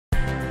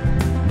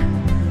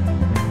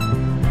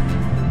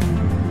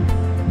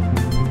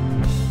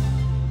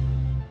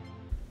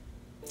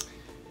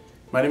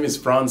My name is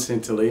Franz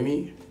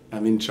Saint-Elamy.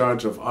 I'm in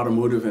charge of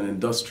Automotive and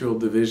Industrial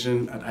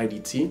Division at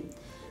IDT.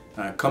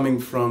 Coming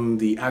from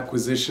the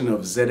acquisition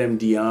of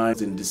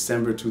ZMDI in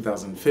December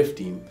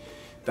 2015,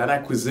 that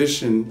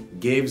acquisition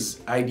gives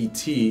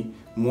IDT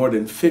more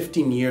than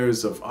 15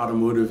 years of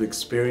automotive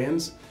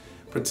experience,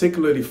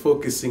 particularly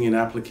focusing in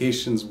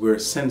applications where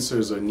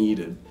sensors are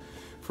needed.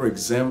 For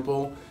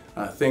example,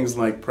 things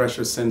like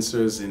pressure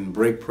sensors in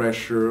brake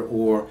pressure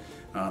or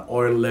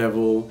oil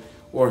level,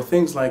 or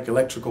things like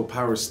electrical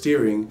power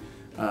steering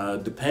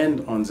depend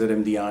on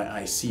ZMDI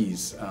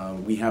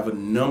ICs. We have a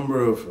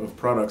number of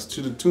products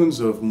to the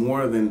tunes of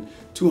more than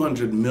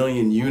 200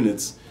 million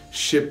units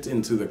shipped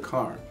into the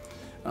car.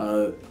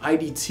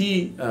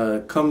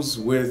 IDT comes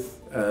with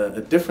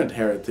a different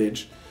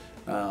heritage.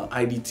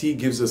 IDT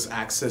gives us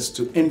access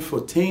to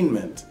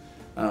infotainment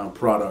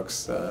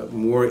products,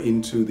 more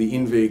into the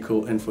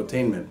in-vehicle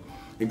infotainment.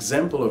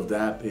 Example of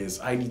that is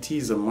IDT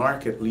is a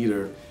market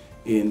leader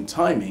in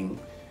timing,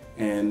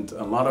 and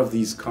a lot of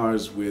these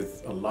cars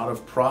with a lot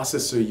of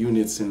processor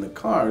units in the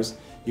cars,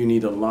 you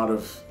need a lot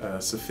of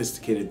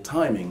sophisticated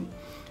timing.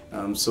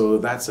 So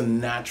that's a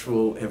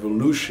natural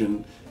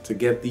evolution to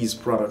get these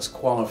products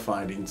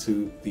qualified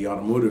into the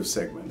automotive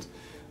segment.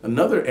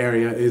 Another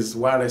area is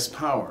wireless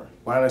power.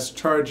 Wireless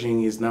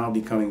charging is now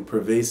becoming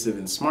pervasive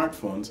in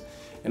smartphones,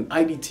 and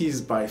IDT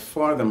is by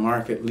far the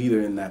market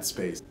leader in that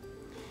space.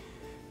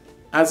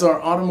 As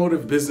our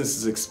automotive business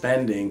is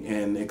expanding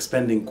and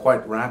expanding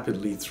quite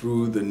rapidly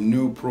through the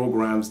new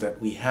programs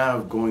that we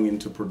have going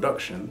into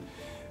production,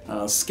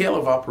 scale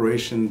of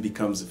operation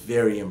becomes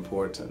very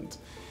important.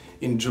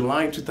 In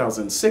July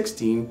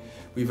 2016,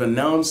 we've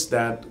announced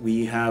that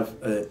we have,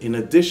 in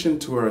addition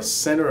to our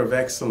Center of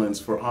Excellence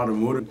for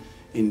Automotive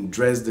in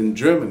Dresden,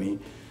 Germany,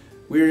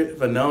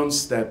 we've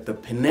announced that the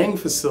Penang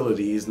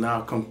facility is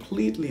now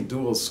completely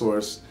dual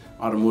source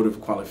automotive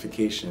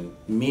qualification,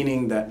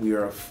 meaning that we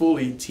are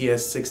fully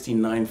TS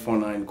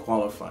 16949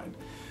 qualified.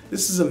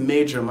 This is a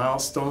major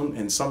milestone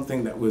and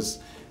something that was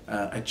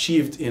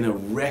achieved in a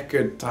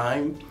record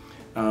time.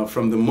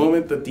 From the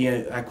moment that the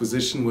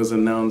acquisition was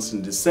announced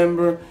in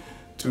December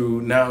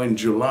to now in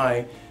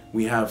July,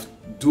 we have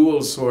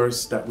dual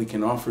source that we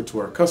can offer to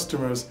our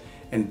customers,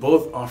 and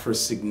both offer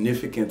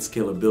significant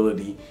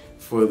scalability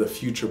for the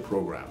future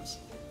programs.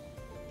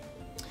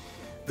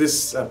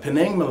 This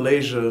Penang,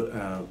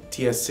 Malaysia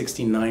TS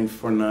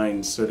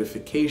 16949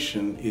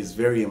 certification is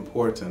very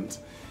important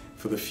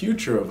for the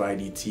future of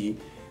IDT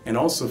and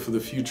also for the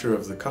future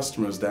of the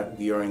customers that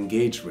we are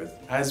engaged with.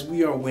 As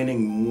we are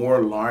winning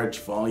more large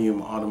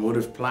volume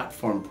automotive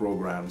platform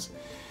programs,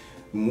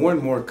 more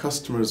and more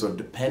customers are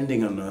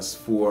depending on us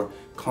for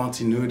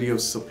continuity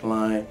of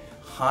supply,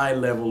 high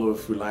level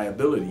of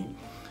reliability,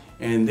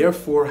 and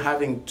therefore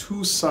having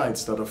two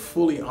sites that are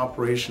fully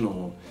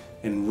operational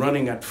and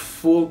running at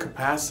full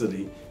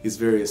capacity is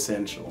very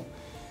essential.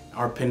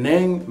 Our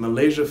Penang,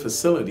 Malaysia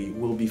facility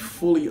will be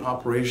fully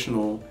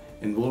operational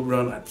and will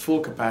run at full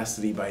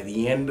capacity by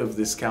the end of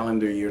this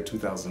calendar year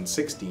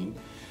 2016.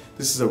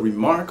 This is a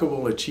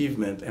remarkable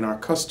achievement, and our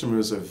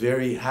customers are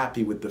very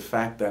happy with the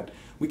fact that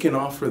we can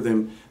offer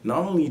them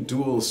not only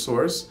dual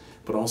source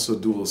but also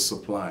dual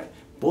supply,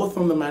 both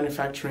on the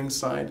manufacturing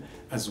side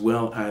as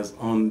well as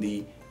on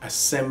the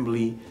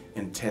assembly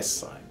and test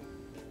side.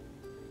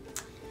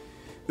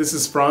 This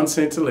is Franz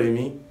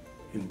Saint-Elamy,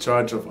 in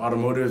charge of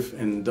Automotive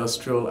and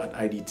Industrial at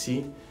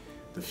IDT.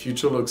 The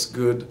future looks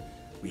good.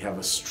 We have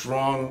a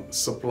strong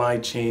supply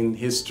chain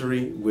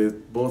history,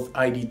 with both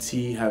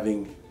IDT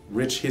having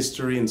rich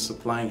history in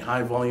supplying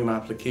high volume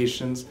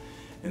applications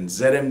and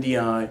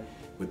ZMDI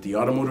with the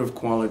automotive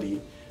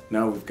quality.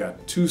 Now we've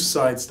got two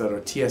sites that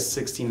are TS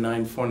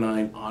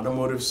 16949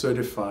 automotive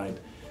certified.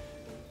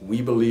 We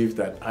believe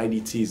that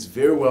IDT is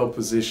very well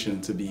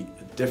positioned to be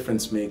a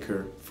difference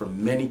maker for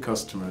many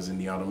customers in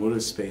the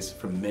automotive space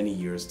for many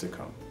years to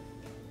come.